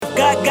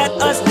got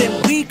us,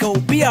 then we gon'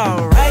 be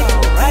alright.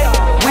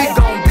 We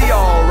gon' be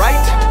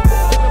alright.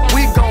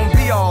 We gon'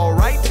 be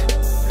alright.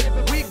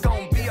 We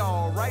gon' be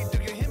alright. Do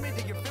you hear me?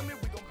 Do you feel me?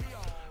 We gon' be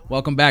alright.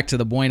 Welcome back to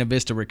the Buena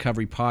Vista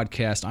Recovery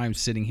Podcast. I'm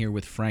sitting here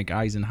with Frank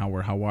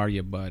Eisenhower. How are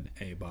you, bud?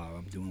 Hey, Bob,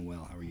 I'm doing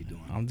well. How are you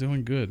doing? I'm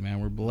doing good,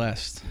 man. We're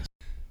blessed.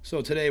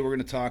 So today we're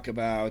going to talk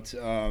about,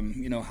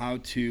 how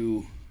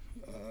to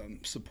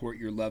support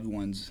your loved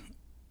ones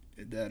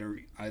that are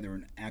either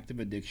in active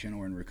addiction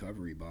or in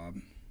recovery, Bob.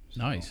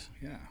 So, Nice.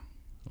 Yeah.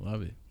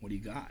 Love it. What do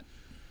you got?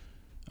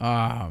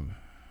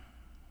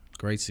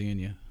 Great seeing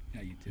you.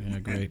 Yeah, you too. Yeah,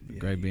 great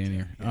you being too.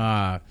 here.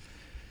 Yeah.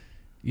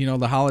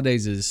 The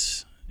holidays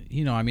is,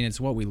 it's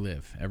what we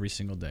live every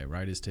single day,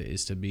 right? Is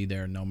to be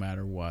there no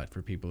matter what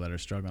for people that are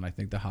struggling. I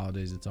think the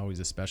holidays, it's always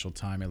a special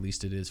time. At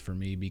least it is for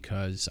me,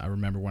 because I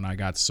remember when I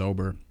got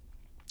sober,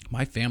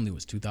 my family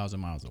was 2,000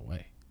 miles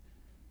away.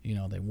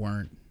 They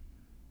weren't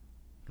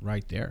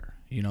right there.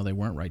 They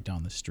weren't right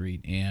down the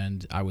street.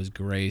 And I was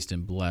graced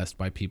and blessed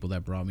by people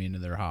that brought me into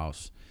their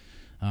house,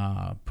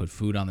 put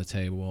food on the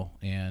table,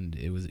 and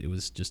it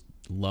was just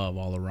love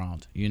all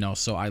around.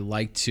 So I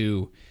like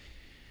to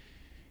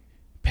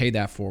pay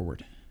that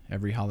forward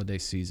every holiday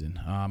season.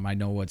 I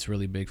know what's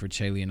really big for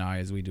Chaley and I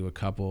is we do a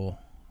couple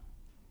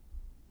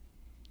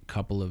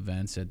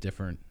events at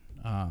different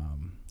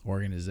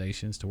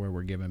organizations to where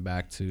we're giving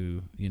back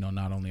to,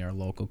 not only our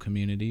local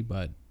community,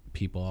 but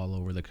people all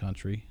over the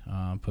country,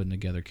 putting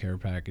together care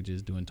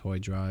packages, doing toy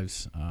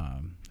drives,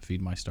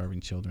 Feed My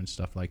Starving Children,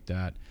 stuff like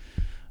that.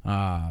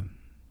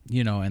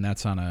 And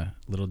that's on a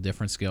little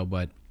different scale,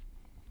 but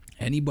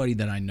anybody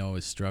that I know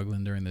is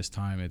struggling during this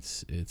time,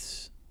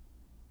 it's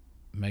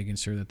making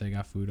sure that they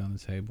got food on the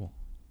table,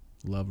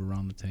 love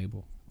around the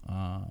table,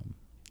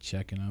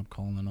 checking up,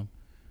 calling them,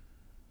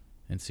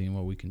 and seeing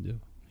what we can do,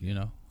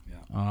 Yeah.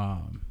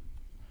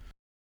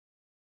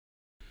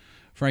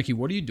 Frankie,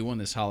 what are you doing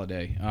this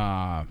holiday?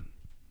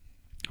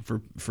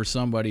 For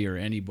somebody or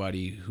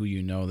anybody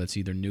who that's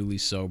either newly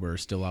sober or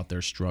still out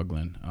there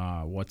struggling,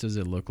 what does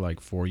it look like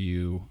for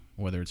you,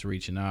 whether it's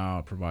reaching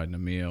out, providing a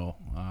meal,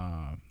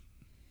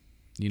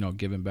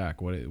 giving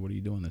back? What are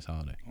you doing this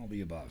holiday? All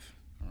the above.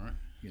 All right.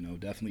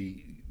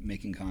 Definitely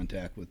making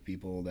contact with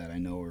people that I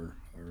know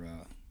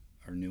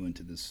are new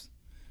into this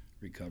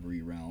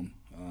recovery realm.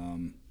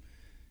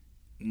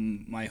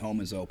 My home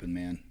is open,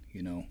 man.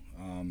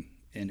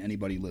 And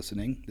anybody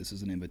listening, this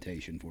is an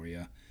invitation for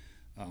you.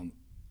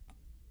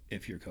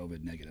 If you're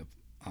COVID negative,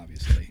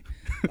 obviously.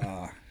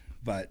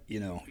 But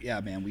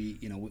man,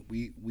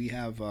 we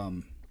have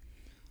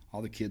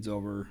all the kids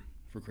over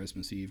for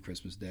Christmas Eve,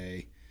 Christmas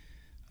Day.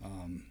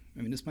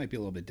 This might be a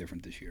little bit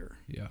different this year.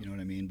 Yeah. You know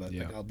what I mean? But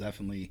yeah. I'll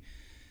definitely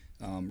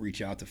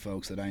reach out to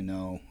folks that I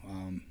know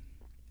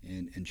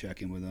and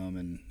check in with them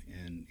and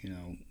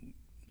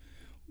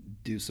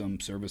do some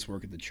service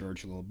work at the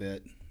church a little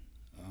bit.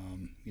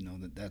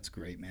 That's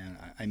great, man.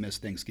 I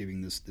missed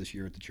Thanksgiving this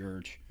year at the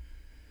church,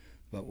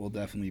 but we'll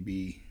definitely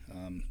be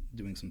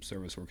doing some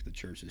service work at the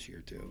church this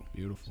year too.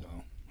 Beautiful. So,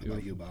 how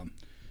about you, Bob?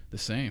 The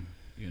same.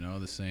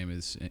 The same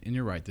is, and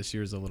you're right, this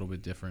year is a little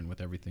bit different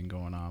with everything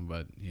going on,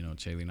 but,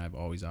 Chaley and I have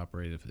always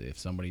operated, if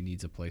somebody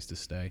needs a place to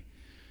stay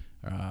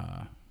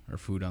or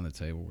food on the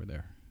table, we're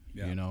there.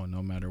 Yeah.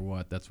 No matter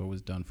what. That's what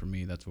was done for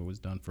me. That's what was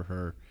done for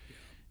her.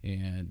 Yeah.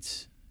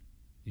 And,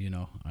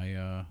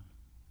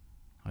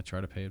 I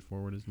try to pay it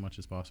forward as much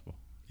as possible.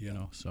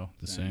 Yeah. So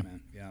the same. Man.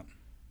 Yeah.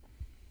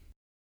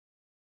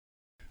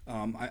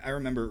 I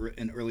remember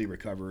in early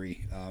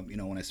recovery,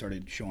 when I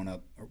started showing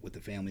up with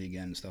the family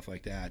again and stuff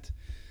like that,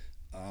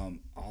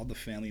 all the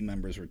family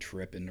members were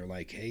tripping. They're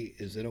like, hey,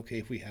 is it okay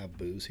if we have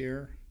booze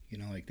here?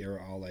 They were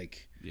all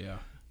like, yeah,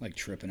 like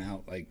tripping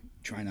out, like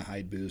trying to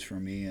hide booze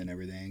from me and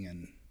everything.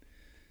 And,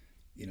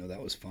 that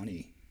was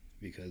funny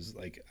because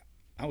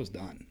I was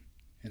done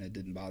and it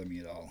didn't bother me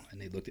at all. And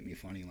they looked at me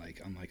funny. I'm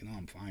like, no,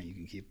 I'm fine. You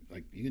can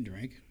you can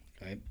drink.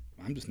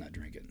 I'm just not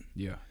drinking.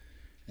 Yeah.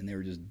 And they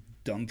were just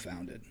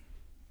dumbfounded,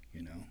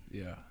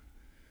 Yeah.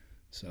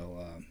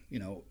 So,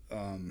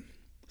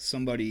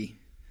 somebody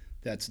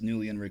that's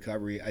newly in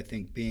recovery, I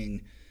think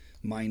being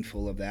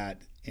mindful of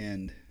that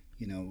and,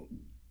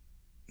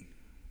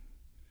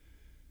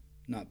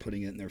 not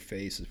putting it in their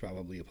face is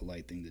probably a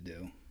polite thing to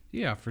do.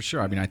 Yeah, for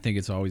sure. I think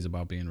it's always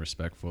about being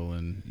respectful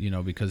and,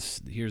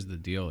 because here's the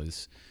deal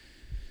is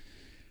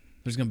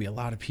there's going to be a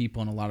lot of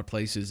people in a lot of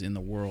places in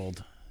the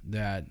world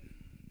that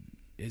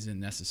isn't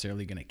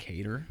necessarily going to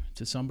cater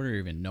to somebody or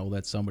even know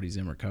that somebody's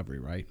in recovery,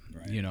 right?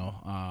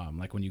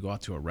 Like when you go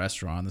out to a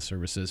restaurant, the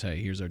server says,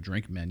 hey, here's our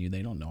drink menu.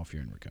 They don't know if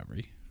you're in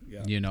recovery,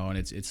 and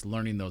it's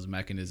learning those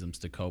mechanisms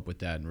to cope with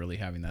that and really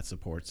having that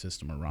support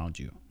system around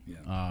you.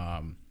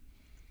 Yeah.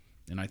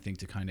 And I think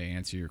to kind of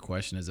answer your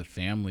question, as a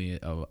family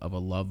of a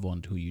loved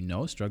one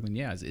who struggling,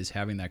 is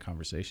having that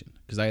conversation,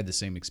 because I had the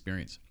same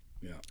experience.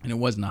 Yeah. And it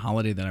wasn't a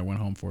holiday that I went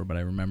home for, but I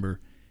remember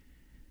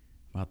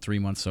about 3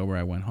 months sober,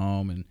 I went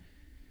home and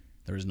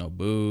there was no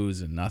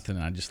booze and nothing.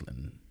 And I just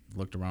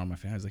looked around my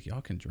family. I was like,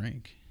 y'all can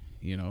drink.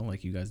 You know,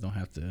 like you guys don't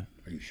have to.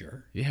 Are you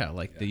sure? Yeah,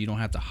 like you don't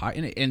have to hide,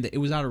 and it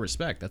was out of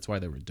respect. That's why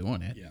they were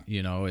doing it. Yeah.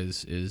 You know,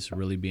 is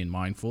really being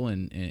mindful,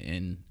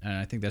 and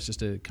I think that's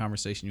just a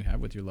conversation you have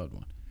with your loved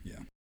one. Yeah.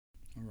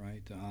 All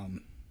right.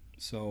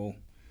 So,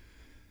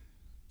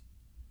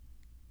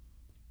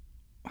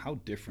 how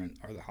different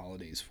are the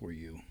holidays for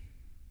you?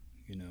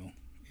 You know,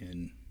 I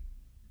mean,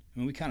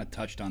 we kind of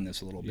touched on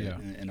this a little bit Yeah.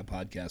 in a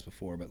podcast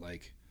before, but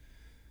like,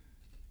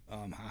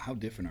 how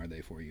different are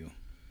they for you,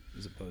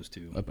 as opposed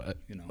to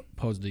you know?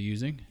 Opposed to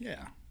using,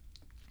 Yeah.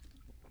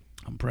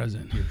 I'm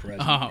present. You're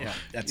present. Oh, Yeah,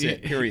 that's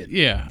it. Period.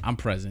 Yeah, I'm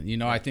present. You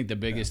know, I think the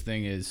biggest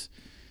thing is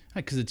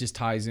because it just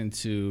ties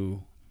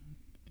into,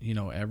 you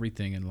know,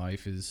 everything in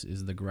life is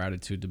the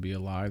gratitude to be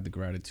alive, the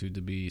gratitude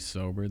to be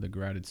sober, the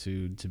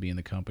gratitude to be in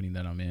the company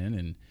that I'm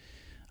in,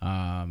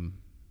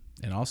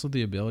 and also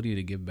the ability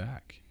to give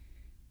back.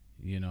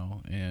 You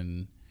know,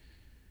 and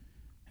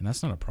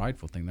that's not a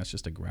prideful thing. That's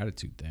just a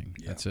gratitude thing.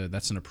 Yeah.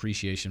 That's an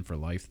appreciation for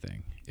life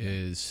thing.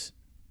 Is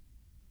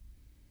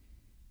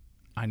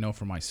I know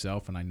for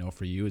myself and I know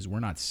for you is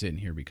we're not sitting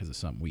here because of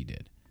something we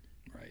did.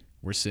 Right.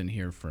 We're sitting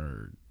here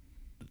for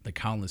the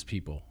countless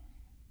people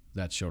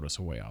that showed us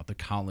a way out, the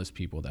countless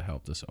people that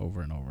helped us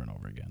over and over and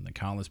over again, the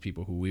countless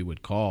people who we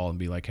would call and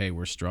be like, hey,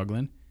 we're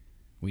struggling.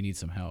 We need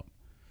some help.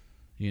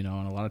 You know,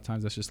 and a lot of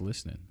times that's just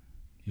listening,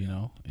 you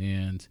know,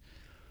 and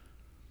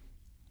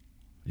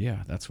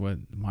yeah, that's what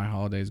my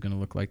holiday is going to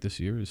look like this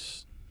year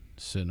is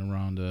sitting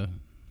around a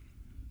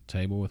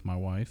table with my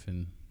wife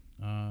and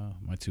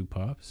my 2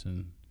 pups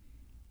and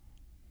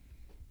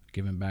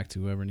giving back to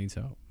whoever needs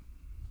help.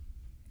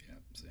 Yeah,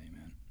 same,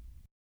 man.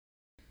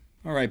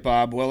 All right,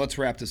 Bob. Well, let's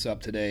wrap this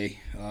up today.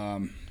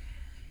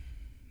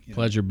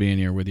 Pleasure being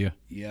here with you.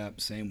 Yeah,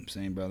 same,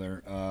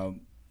 brother.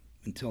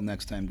 Until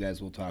next time,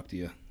 guys, we'll talk to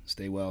you.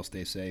 Stay well,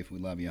 stay safe. We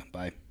love you.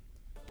 Bye.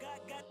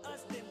 Got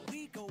us, then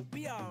we gon'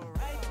 be alright.